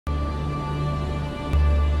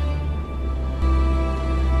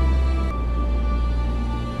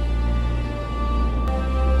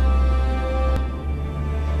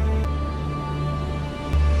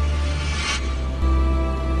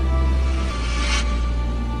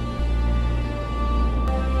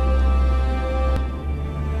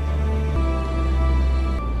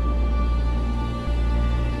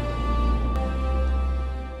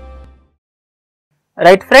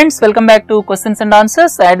Right friends, welcome back to questions and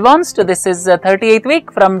answers advanced. This is 38th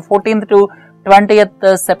week from 14th to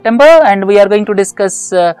 20th September and we are going to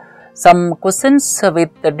discuss some questions with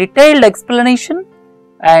detailed explanation.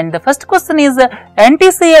 And the first question is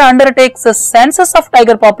NTCA undertakes a census of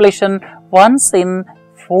tiger population once in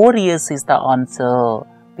 4 years is the answer.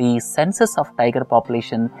 The census of tiger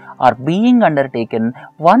population are being undertaken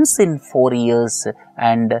once in 4 years,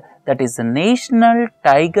 and that is the National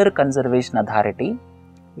Tiger Conservation Authority,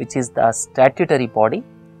 which is the statutory body,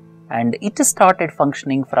 and it started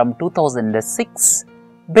functioning from 2006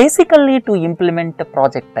 basically to implement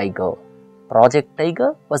Project Tiger. Project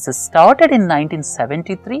Tiger was started in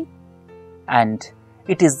 1973 and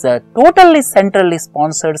it is a totally centrally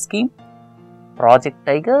sponsored scheme. Project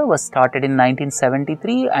Tiger was started in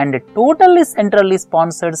 1973 and a totally centrally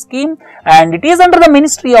sponsored scheme, and it is under the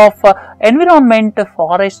Ministry of Environment,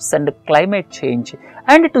 Forests and Climate Change.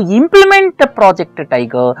 And to implement Project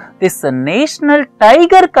Tiger, this National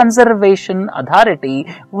Tiger Conservation Authority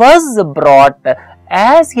was brought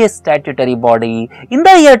as a statutory body in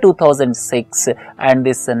the year 2006, and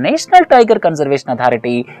this National Tiger Conservation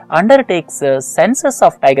Authority undertakes a census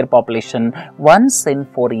of tiger population once in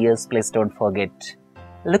 4 years. Please don't forget.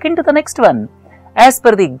 Look into the next one. As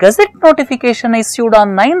per the Gazette notification issued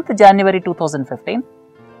on 9th January 2015,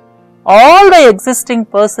 all the existing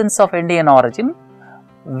persons of Indian origin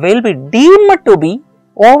will be deemed to be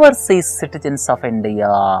overseas citizens of India.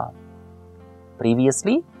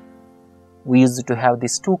 Previously, we used to have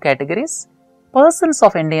these two categories: persons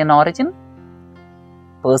of Indian origin.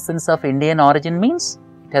 Persons of Indian origin means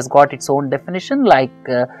it has got its own definition,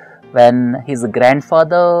 like when his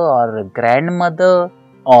grandfather or grandmother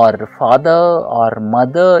or father or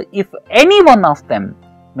mother, if any one of them,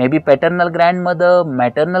 maybe paternal grandmother,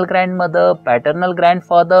 maternal grandmother, paternal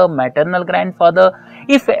grandfather, maternal grandfather,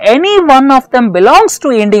 if any one of them belongs to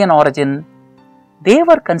Indian origin, they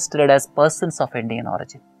were considered as persons of Indian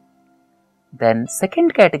origin. Then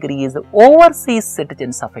second category is overseas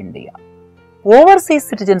citizens of India. Overseas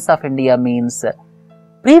citizens of India means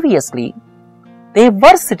previously they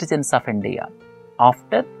were citizens of India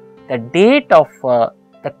after the date of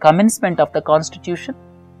the commencement of the constitution.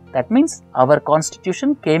 That means our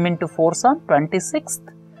constitution came into force on 26th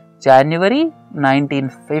January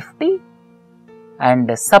 1950,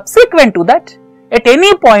 and subsequent to that, at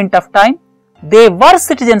any point of time, they were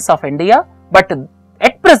citizens of India, but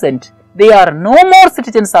at present they are no more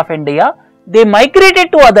citizens of India. They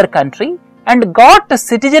migrated to other country and got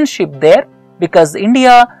citizenship there, because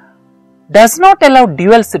India does not allow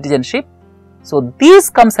dual citizenship. So these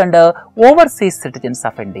comes under overseas citizens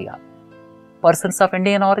of India. Persons of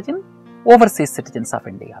Indian origin, overseas citizens of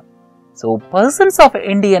India. So persons of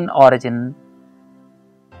Indian origin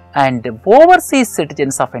and overseas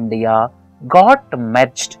citizens of India got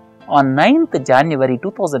merged on 9th January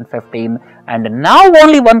 2015, and now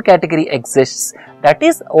only one category exists, that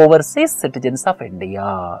is overseas citizens of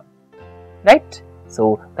India. Right?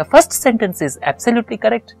 So the first sentence is absolutely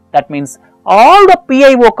correct. That means all the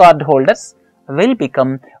PIO card holders will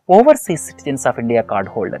become overseas citizens of India card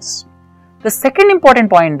holders. The second important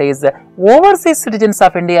point is overseas citizens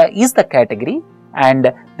of India is the category, and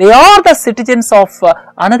they are the citizens of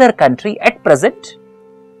another country at present.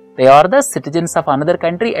 They are the citizens of another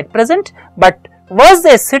country at present, but was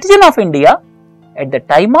a citizen of India at the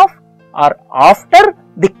time of or after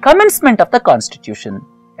the commencement of the constitution.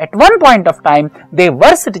 At one point of time, they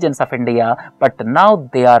were citizens of India, but now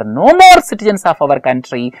they are no more citizens of our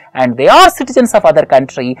country and they are citizens of other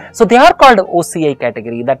country. So they are called OCI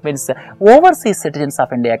category. That means overseas citizens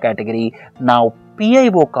of India category. Now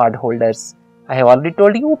PIO card holders. I have already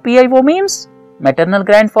told you PIO means maternal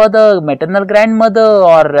grandfather, maternal grandmother,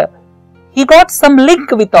 or he got some link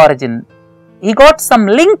with origin. He got some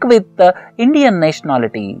link with Indian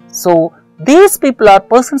nationality. So these people are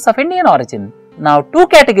persons of Indian origin. Now two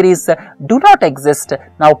categories do not exist.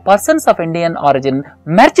 Now persons of Indian origin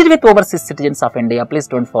merged with overseas citizens of India. Please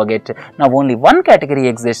don't forget. Now only one category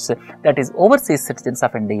exists, that is overseas citizens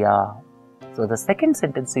of India. So the second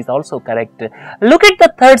sentence is also correct. Look at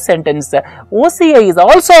the third sentence. OCI is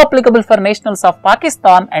also applicable for nationals of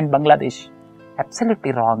Pakistan and Bangladesh.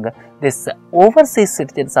 Absolutely wrong. This overseas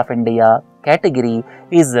citizens of India category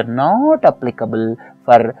is not applicable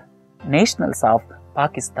for nationals of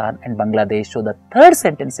Pakistan and Bangladesh. So the third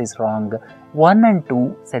sentence is wrong. 1 and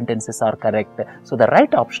 2 sentences are correct. So the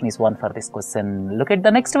right option is 1 for this question. Look at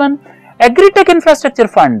the next one. Agritech Infrastructure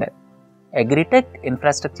Fund. Agritech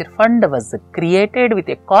Infrastructure Fund was created with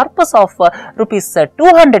a corpus of rupees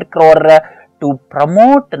 200 crore to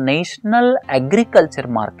promote national agriculture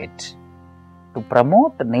market. to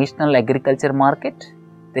promote national agriculture market,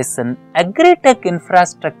 this Agri-Tech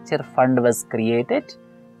Infrastructure Fund was created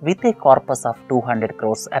with a corpus of 200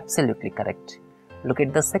 crores, absolutely correct. Look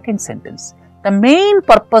at the second sentence. The main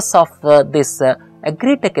purpose of this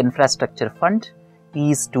Agri-Tech Infrastructure Fund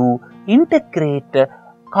is to integrate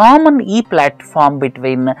common e-platform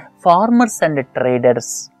between farmers and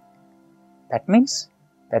traders. That means,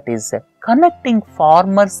 that is connecting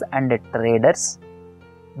farmers and traders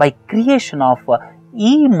by creation of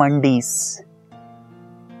e-mandis.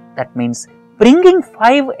 That means bringing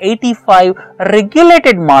 585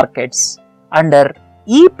 regulated markets under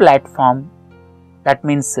e-platform. That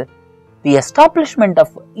means the establishment of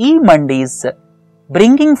e-mandis,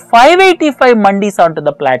 bringing 585 mandis onto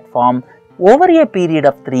the platform over a period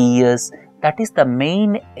of 3 years. That is the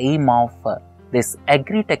main aim of this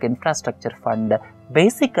Agri-Tech Infrastructure Fund,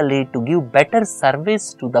 basically to give better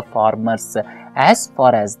service to the farmers as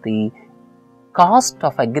far as the cost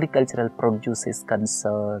of agricultural produce is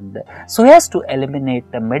concerned, so as to eliminate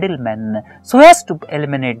the middlemen, so as to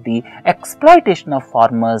eliminate the exploitation of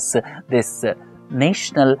farmers. This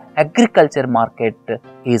national agriculture market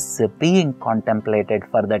is being contemplated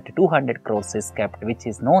for that 200 crores is kept, which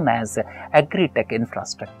is known as Agri-Tech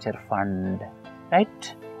Infrastructure Fund.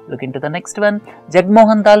 Right? Look into the next one.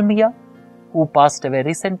 Jagmohan Dalmia, who passed away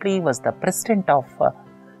recently, was the president of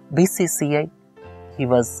BCCI. He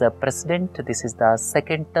was president, this is the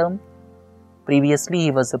second term. Previously,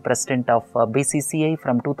 he was the president of BCCI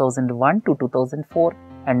from 2001 to 2004,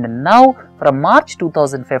 and now from March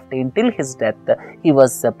 2015 till his death, he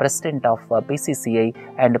was president of BCCI.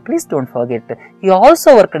 And please don't forget, he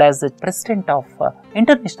also worked as the president of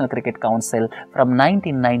International Cricket Council from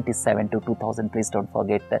 1997 to 2000. Please don't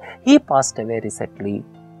forget, he passed away recently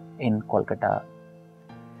in Kolkata.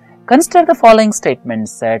 Consider the following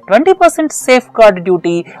statements. 20% safeguard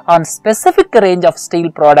duty on specific range of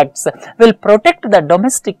steel products will protect the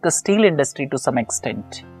domestic steel industry to some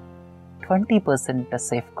extent. 20%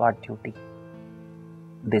 safeguard duty.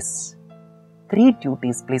 This 3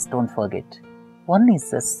 duties, please don't forget. One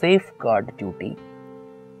is a safeguard duty.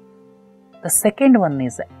 The second one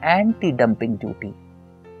is anti-dumping duty.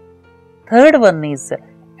 Third one is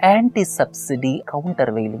anti-subsidy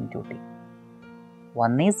countervailing duty.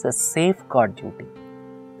 One is a safeguard duty.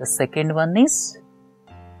 The second one is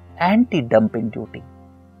anti-dumping duty.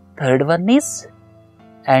 Third one is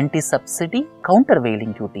anti-subsidy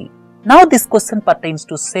countervailing duty. Now this question pertains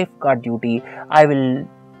to safeguard duty. I will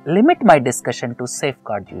limit my discussion to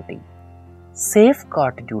safeguard duty.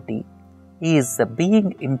 Safeguard duty is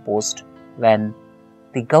being imposed when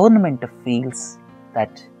the government feels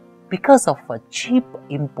that because of cheap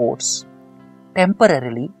imports,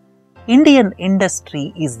 temporarily Indian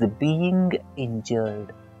industry is being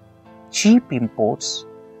injured. Cheap imports,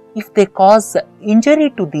 if they cause injury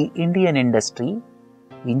to the Indian industry,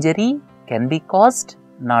 injury can be caused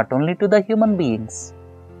not only to the human beings,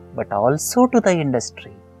 but also to the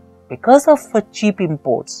industry. Because of cheap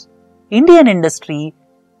imports, Indian industry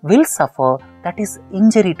will suffer, that is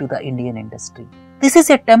injury to the Indian industry. This is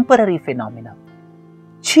a temporary phenomenon.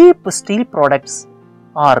 Cheap steel products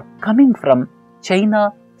are coming from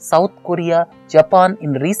China, South Korea, Japan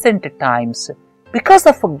in recent times because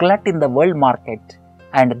of a glut in the world market,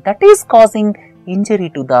 and that is causing injury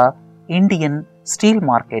to the Indian steel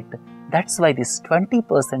market. That's why this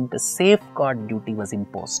 20% safeguard duty was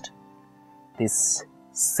imposed. This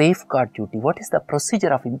safeguard duty, what is the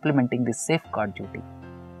procedure of implementing this safeguard duty?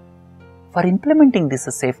 For implementing this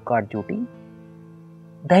safeguard duty,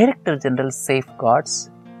 Director General Safeguards,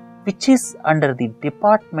 which is under the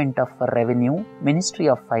Department of Revenue, Ministry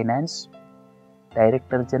of Finance,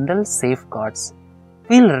 Director General Safeguards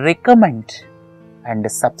will recommend,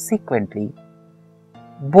 and subsequently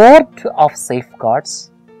Board of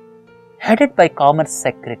Safeguards headed by Commerce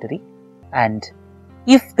Secretary, and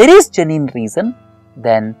if there is genuine reason,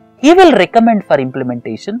 then he will recommend for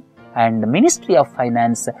implementation and Ministry of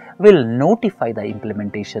Finance will notify the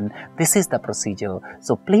implementation. This is the procedure.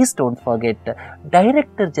 So please don't forget,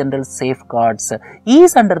 Director General Safeguards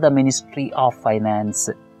is under the Ministry of Finance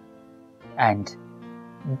and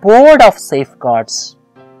Board of Safeguards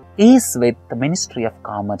is with the Ministry of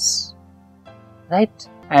Commerce, right?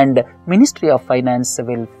 And Ministry of Finance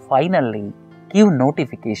will finally give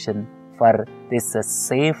notification for this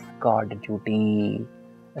safeguard duty,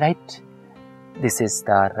 right? This is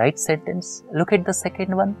the right sentence. Look at the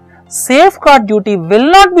second one. Safeguard duty will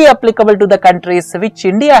not be applicable to the countries which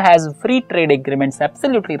India has free trade agreements.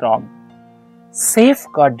 Absolutely wrong.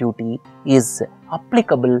 safeguard duty is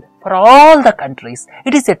applicable for all the countries.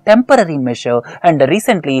 It is a temporary measure, and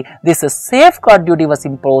recently this safeguard duty was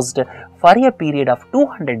imposed for a period of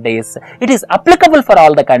 200 days. It is applicable for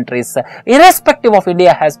all the countries, irrespective of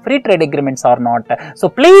India has free trade agreements or not. So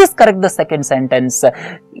please correct the second sentence.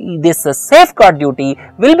 This safeguard duty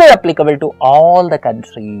will be applicable to all the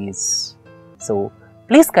countries. So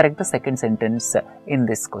please correct the second sentence in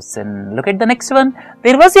this question. Look at the next one.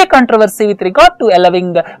 There was a controversy with regard to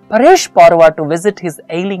allowing Paresh Parwa to visit his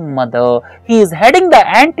ailing mother. He is heading the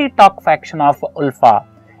anti-talk faction of ULFA.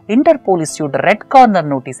 Interpol issued a red corner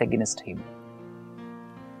notice against him.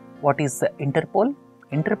 What is Interpol?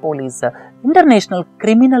 Interpol is International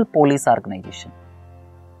Criminal Police Organization.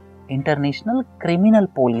 International Criminal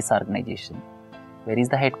Police Organization. Where is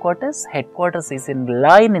the headquarters? Headquarters is in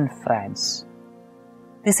Lyon in France.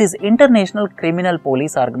 This is International Criminal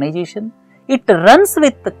Police Organization. It runs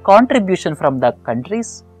with contribution from the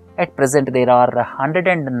countries. At present, there are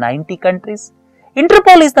 190 countries.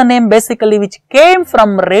 Interpol is the name basically which came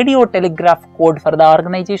from radio telegraph code for the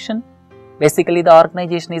organization. Basically, the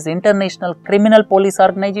organization is International Criminal Police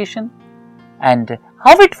Organization. And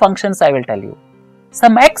how it functions, I will tell you.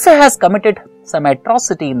 Some X has committed some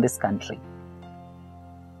atrocity in this country.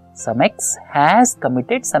 Some X has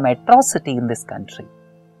committed some atrocity in this country.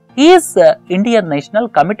 He is Indian national,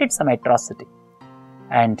 committed some atrocity,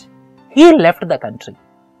 and he left the country,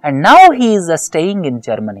 and now he is staying in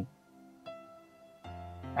Germany.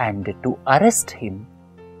 And to arrest him,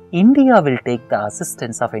 India will take the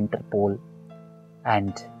assistance of Interpol,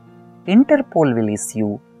 and Interpol will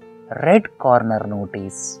issue red corner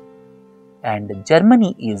notice, and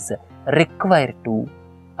Germany is required to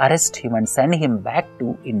arrest him and send him back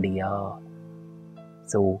to India.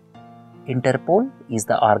 So Interpol is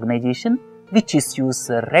the organization which issues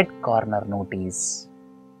a red corner notice.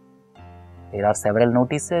 There are several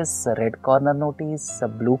notices, red corner notice,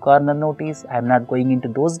 blue corner notice. I am not going into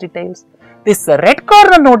those details. This red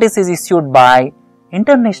corner notice is issued by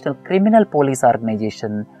International Criminal Police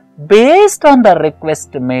Organization based on the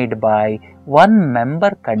request made by one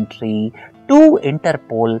member country to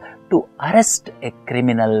Interpol to arrest a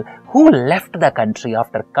criminal who left the country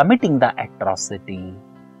after committing the atrocity.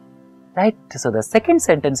 Right, so the second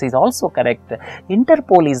sentence is also correct.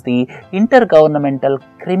 Interpol is the Intergovernmental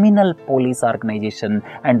Criminal Police Organization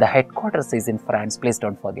and the headquarters is in France. Please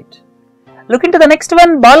don't forget. Look into the next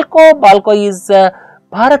one. Balco. Balco is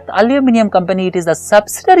Bharat Aluminium Company. It is a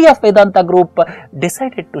subsidiary of Vedanta Group.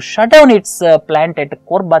 Decided to shut down its plant at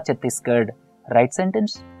Korba, Chhattisgarh. Right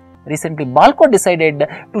sentence. Recently, Balco decided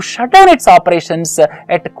to shut down its operations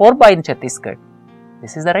at Korba in Chhattisgarh.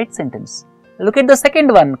 This is the right sentence. Look at the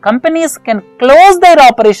second one. Companies can close their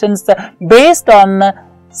operations based on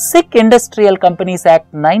Sikh Industrial Companies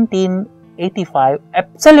Act 1985.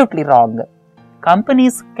 Absolutely wrong.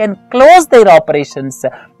 Companies can close their operations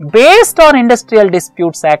based on Industrial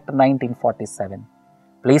Disputes Act 1947.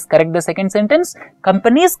 Please correct the second sentence.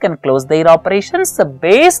 Companies can close their operations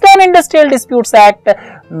based on Industrial Disputes Act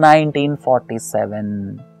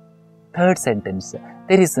 1947. Third sentence.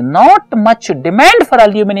 There is not much demand for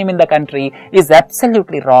aluminium in the country is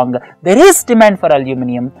absolutely wrong. There is demand for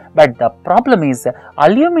aluminium, but the problem is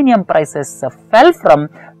aluminium prices fell from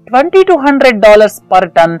 $2,200 per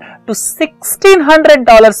ton to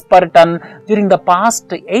 $1,600 per ton during the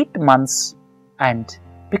past 8 months. And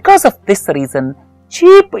because of this reason,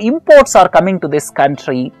 cheap imports are coming to this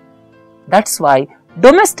country. That's why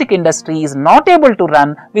domestic industry is not able to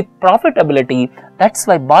run with profitability. That's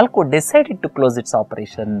why Balco decided to close its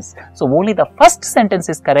operations. So only the first sentence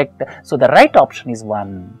is correct. So the right option is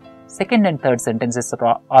 1. Second and third sentences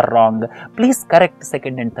are wrong. Please correct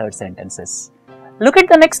second and third sentences. Look at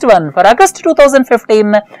the next one. For August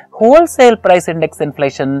 2015, wholesale price index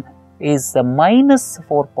inflation is minus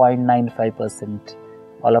 4.95%.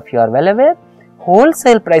 All of you are well aware.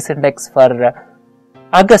 Wholesale price index for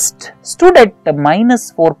August stood at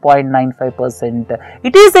minus 4.95%.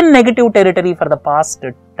 It is in negative territory for the past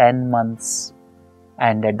 10 months.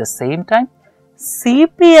 And at the same time,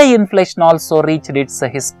 CPI inflation also reached its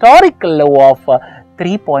historical low of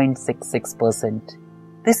 3.66%.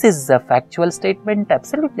 This is a factual statement,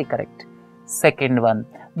 absolutely correct. Second one,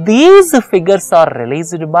 these figures are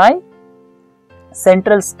released by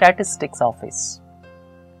Central Statistics Office.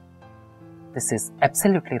 This is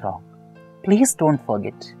absolutely wrong. Please don't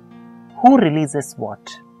forget who releases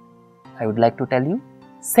what. I would like to tell you,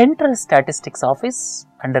 Central Statistics Office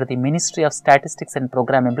under the Ministry of Statistics and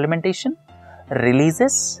Program Implementation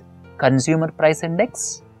releases Consumer Price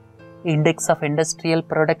Index, Index of Industrial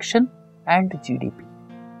Production and GDP.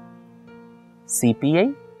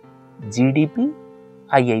 CPI GDP,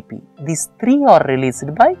 IIP. These three are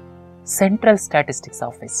released by Central Statistics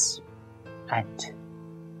Office. And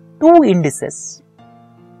two indices,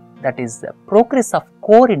 that is the progress of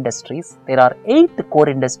core industries. There are 8 core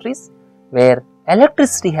industries where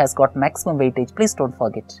electricity has got maximum weightage. Please don't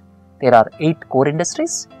forget, there are 8 core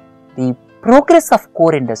industries. The progress of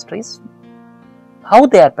core industries, how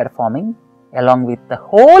they are performing along with the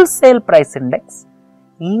wholesale price index,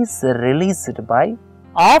 is released by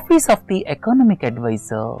Office of the Economic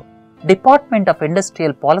Advisor, Department of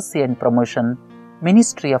Industrial Policy and Promotion,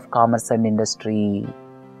 Ministry of Commerce and Industry.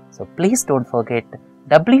 So please don't forget,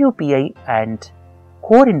 WPI and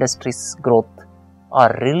core industries growth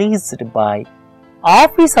are released by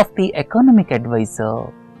Office of the Economic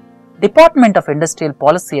Advisor, Department of Industrial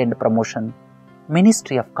Policy and Promotion,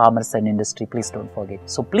 Ministry of Commerce and Industry. Please don't forget.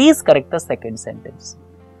 So please correct the second sentence.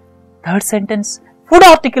 Third sentence, food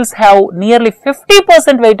articles have nearly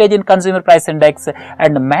 50% weightage in consumer price index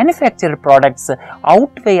and manufactured products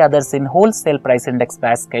outweigh others in wholesale price index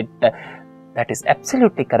basket. That is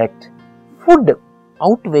absolutely correct. Food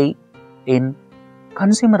outweigh in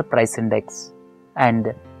consumer price index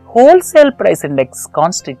and wholesale price index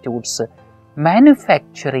constitutes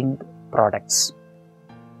manufacturing products,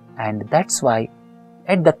 and that's why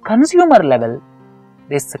at the consumer level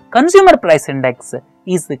this consumer price index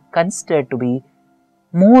is considered to be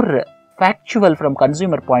more factual from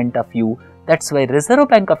consumer point of view. That's why Reserve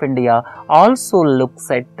Bank of India also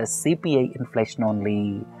looks at the CPI inflation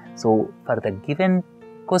only. So for the given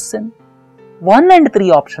question, 1 and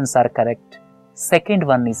 3 options are correct, second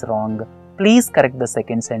one is wrong. Please correct the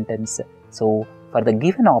second sentence. So for the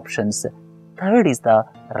given options, third is the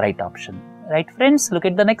right option. Right friends, look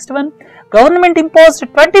at the next one. Government imposed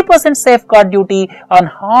 20% safeguard duty on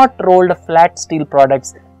hot rolled flat steel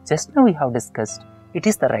products. Just now we have discussed, it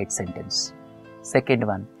is the right sentence. Second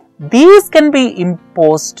one, these can be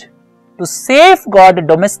imposed to safeguard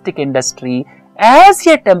domestic industry as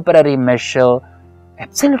a temporary measure.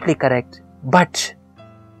 Absolutely correct, but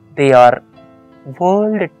they are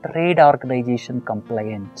World Trade Organization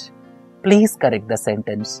compliant. Please correct the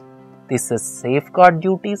sentence. This is safeguard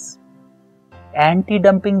duties,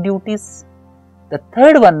 anti-dumping duties. The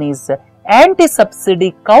third one is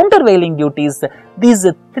anti-subsidy countervailing duties. These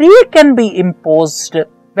 3 can be imposed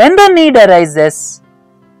when the need arises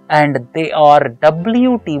and they are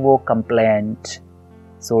WTO compliant.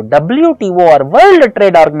 So WTO or World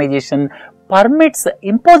Trade Organization permits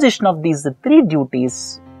imposition of these 3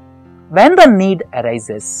 duties when the need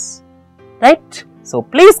arises, right? So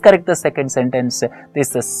please correct the second sentence.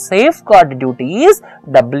 This safeguard duty is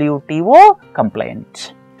WTO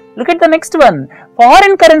compliant. Look at the next one.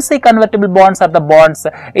 Foreign currency convertible bonds are the bonds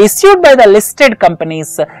issued by the listed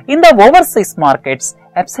companies in the overseas markets.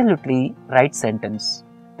 Absolutely right sentence.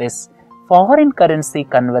 This foreign currency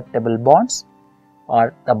convertible bonds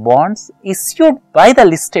are the bonds issued by the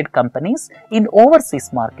listed companies in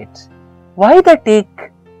overseas market. Why they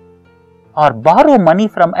take or borrow money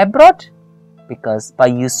from abroad? Because by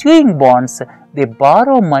issuing bonds, they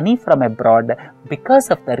borrow money from abroad because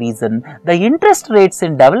of the reason the interest rates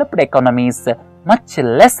in developed economies much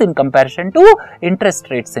less in comparison to interest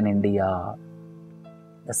rates in India.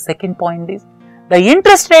 The second point is, the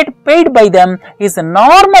interest rate paid by them is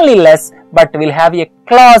normally less but will have a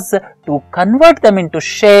clause to convert them into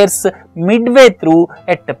shares midway through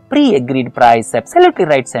at a pre-agreed price. Absolutely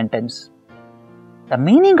right sentence. The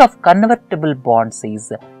meaning of convertible bonds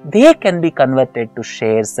is they can be converted to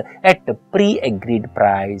shares at a pre-agreed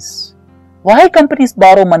price. Why companies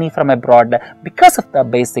borrow money from abroad? Because of the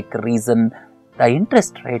basic reason the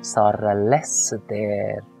interest rates are less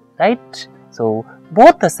there, right? So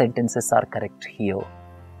both the sentences are correct here.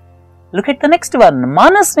 Look at the next one.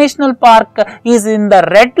 Manas National Park is in the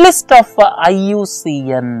red list of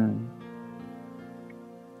IUCN.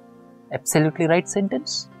 Absolutely right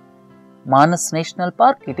sentence. Manas National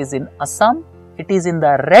Park, it is in Assam. It is in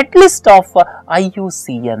the red list of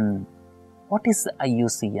IUCN. What is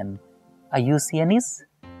IUCN? IUCN is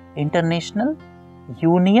International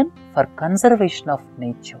Union for Conservation of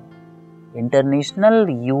Nature. International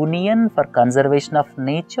Union for Conservation of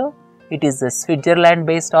Nature. It is a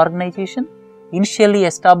Switzerland-based organization, initially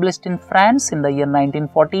established in France in the year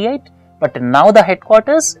 1948, but now the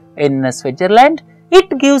headquarters in Switzerland.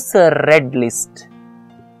 It gives a red list.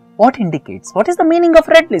 What indicates? What is the meaning of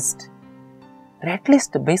red list? Red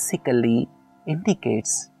list basically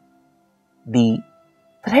indicates the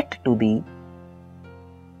threat to the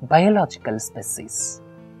biological species.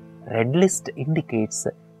 Red list indicates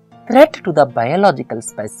threat to the biological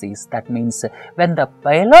species. That means when the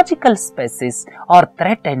biological species are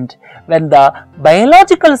threatened, when the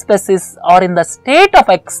biological species are in the state of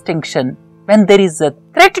extinction, when there is a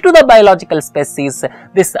threat to the biological species,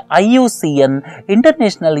 this IUCN,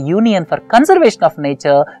 International Union for Conservation of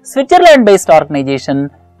Nature, Switzerland-based organization,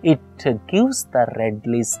 it gives the red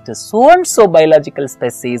list. So and so biological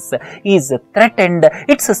species is threatened,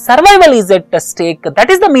 its survival is at stake. That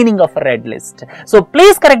is the meaning of a red list. So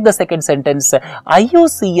please correct the second sentence.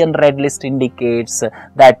 IUCN red list indicates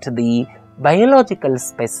that the biological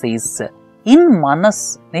species in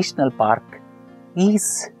Manas National Park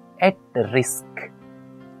is at risk.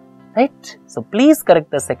 Right? So please correct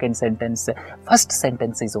the second sentence. First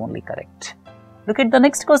sentence is only correct. Look at the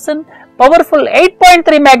next question. Powerful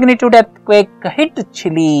 8.3 magnitude earthquake hit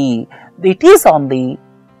Chile. It is on the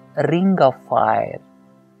Ring of Fire.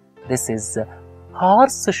 This is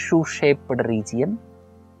horseshoe-shaped region.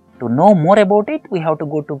 To know more about it, we have to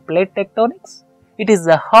go to plate tectonics. It is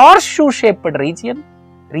a horseshoe-shaped region.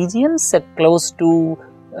 Regions close to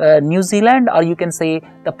New Zealand, or you can say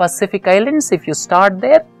the Pacific Islands. If you start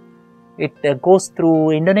there, it goes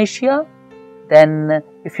through Indonesia. Then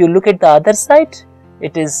if you look at the other side,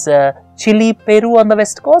 it is Chile, Peru on the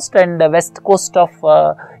west coast and the west coast of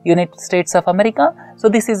United States of America. So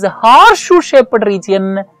this is a horseshoe-shaped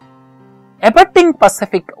region abutting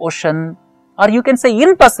Pacific Ocean, or you can say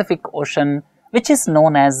in Pacific Ocean, which is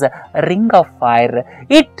known as Ring of Fire.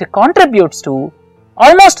 It contributes to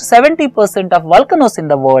almost 70% of volcanoes in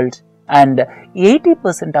the world, and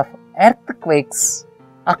 80% of earthquakes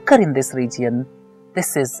occur in this region.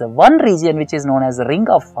 This is one region which is known as Ring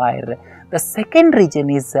of Fire. The second region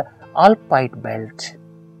is Alpine Belt.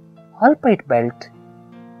 Alpine Belt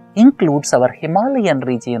includes our Himalayan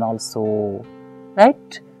region also,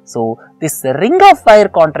 right? So this Ring of Fire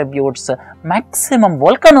contributes maximum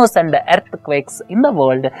volcanoes and earthquakes in the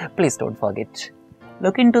world. Please don't forget.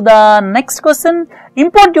 Look into the next question.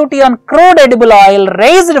 Import duty on crude edible oil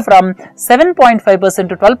raised from 7.5%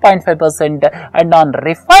 to 12.5% and on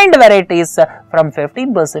refined varieties from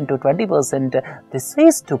 15% to 20%. This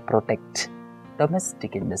is to protect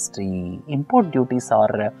domestic industry. Import duties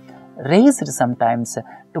are raised sometimes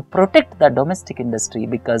to protect the domestic industry,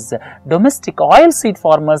 because domestic oilseed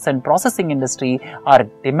farmers and processing industry are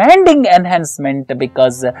demanding enhancement,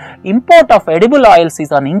 because import of edible oils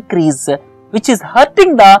is on increase, which is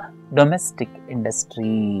hurting the domestic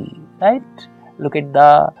industry, right? Look at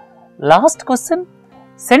the last question.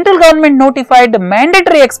 Central government notified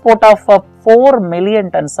mandatory export of 4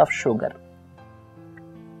 million tons of sugar.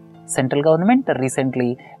 Central government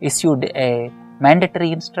recently issued a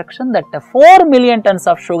mandatory instruction that 4 million tons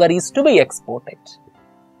of sugar is to be exported.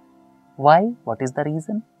 Why? What is the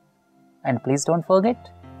reason? And please don't forget,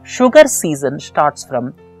 sugar season starts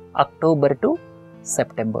from October to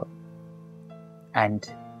September. And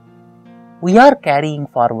we are carrying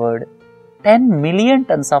forward 10 million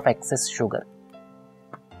tons of excess sugar.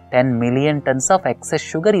 10 million tons of excess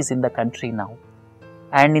sugar is in the country now.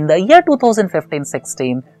 And in the year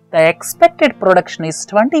 2015-16, the expected production is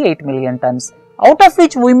 28 million tons, out of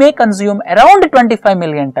which we may consume around 25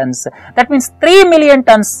 million tons. That means 3 million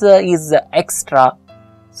tons is extra.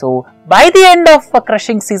 So by the end of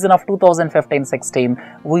crushing season of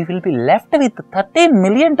 2015-16, we will be left with 13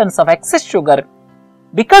 million tons of excess sugar,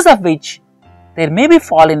 because of which there may be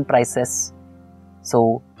fall in prices.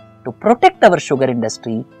 So to protect our sugar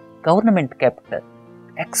industry, government kept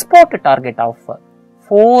export target of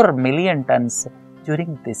 4 million tons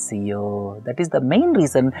during this year. That is the main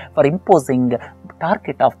reason for imposing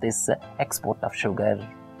target of this export of sugar,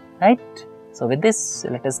 right? So with this,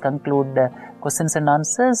 let us conclude questions and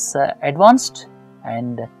answers advanced,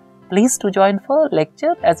 and please to join for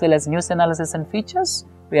lecture as well as news analysis and features.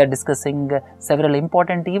 We are discussing several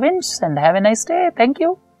important events, and have a nice day. Thank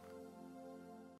you.